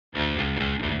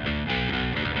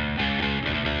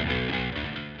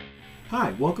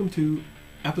Hi, welcome to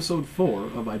episode 4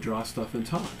 of I Draw Stuff and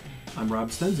Talk. I'm Rob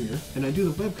Stenzinger, and I do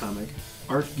the webcomic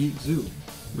Art Geek Zoo,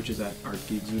 which is at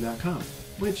artgeekzoo.com,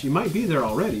 which you might be there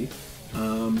already.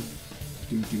 If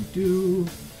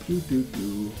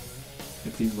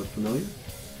these look familiar,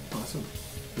 awesome.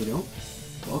 If they don't,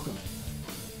 welcome.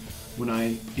 When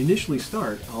I initially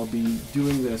start, I'll be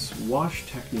doing this wash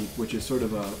technique, which is sort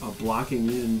of a blocking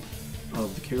in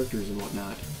of the characters and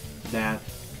whatnot.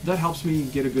 That helps me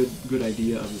get a good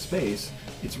idea of the space.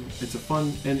 It's a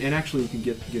fun, and actually you can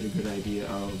get a good idea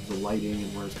of the lighting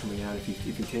and where it's coming out if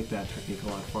you take that technique a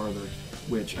lot farther,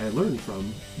 which I learned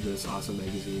from this awesome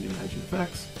magazine, Imagine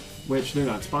Effects, which they're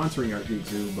not sponsoring Art Geek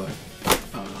Zoo, but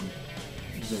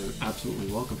they're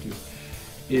absolutely welcome to.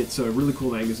 It's a really cool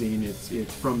magazine.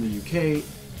 It's from the UK.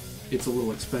 It's a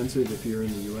little expensive if you're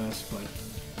in the US, but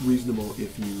reasonable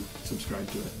if you subscribe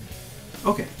to it.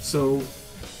 Okay, so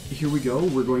here we go.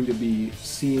 We're going to be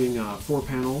seeing 4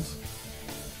 panels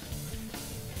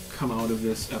come out of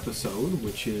this episode,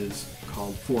 which is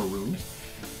called 4 Rooms.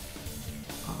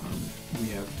 We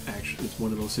have actually, it's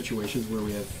one of those situations where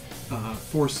we have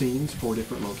 4 scenes, 4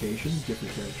 different locations,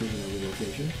 different characters in every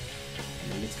location,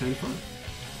 and it's kind of fun.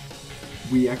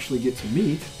 We actually get to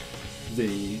meet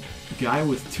the guy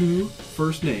with 2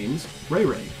 first names, Ray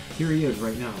Ray. Here he is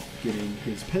right now, getting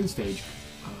his pen stage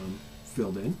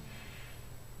filled in.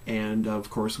 And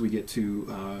of course we get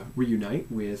to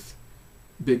reunite with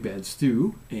Big Bad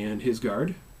Stu and his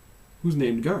guard, who's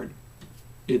named Guard.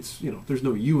 It's, there's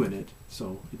no U in it,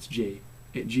 so it's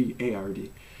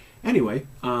G-A-R-D. Anyway,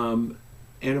 and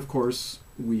of course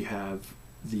we have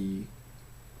the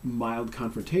mild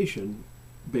confrontation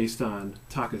based on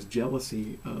Taka's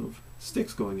jealousy of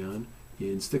Styx going on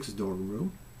in Styx's dorm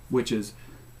room, which is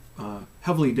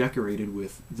heavily decorated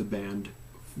with the band,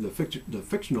 the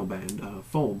fictional band,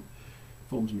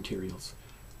 Foam's Materials.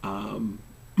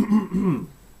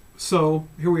 So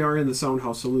here we are in the Sound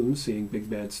House Saloon seeing Big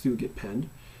Bad Stu get penned,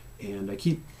 and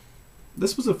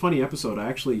this was a funny episode. I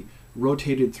actually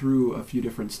rotated through a few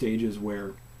different stages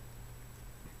where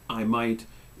I might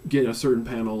get a certain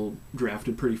panel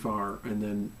drafted pretty far and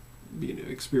then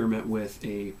experiment with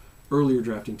a earlier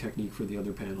drafting technique for the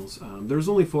other panels. There's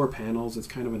only 4 panels. It's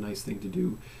kind of a nice thing to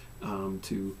do.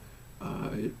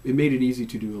 It made it easy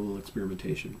to do a little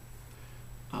experimentation.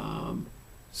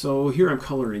 So here I'm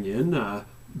coloring in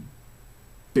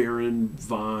Baron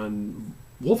von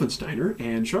Wolfensteiner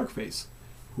and Sharkface,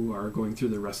 who are going through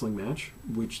the wrestling match,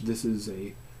 which this is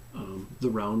the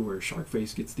round where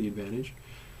Sharkface gets the advantage.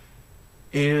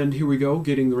 And here we go,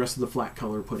 getting the rest of the flat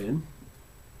color put in.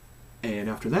 And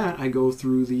after that, I go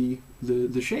through the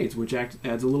shades, which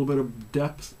adds a little bit of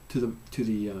depth to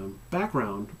the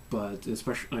background, but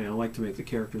especially I like to make the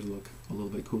characters look a little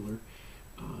bit cooler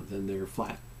than their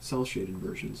flat cell shaded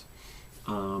versions.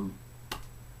 And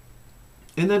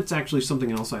that's actually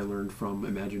something else I learned from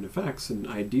Imagine Effects, and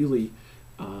ideally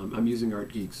I'm using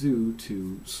Art Geek Zoo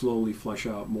to slowly flesh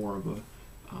out more of a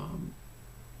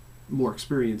more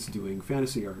experience doing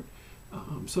fantasy art.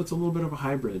 So it's a little bit of a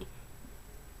hybrid,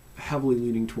 heavily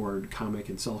leaning toward comic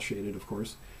and cell shaded, of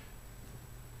course.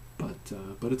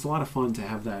 But it's a lot of fun to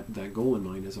have that goal in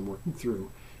mind as I'm working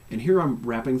through. And here I'm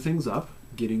wrapping things up,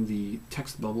 getting the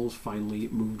text bubbles finally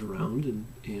moved around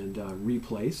and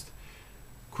replaced,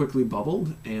 quickly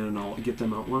bubbled, and I'll get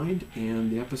them outlined,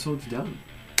 and the episode's done.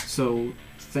 So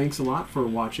thanks a lot for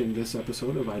watching this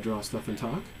episode of I Draw Stuff and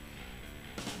Talk.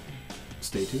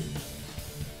 Stay tuned.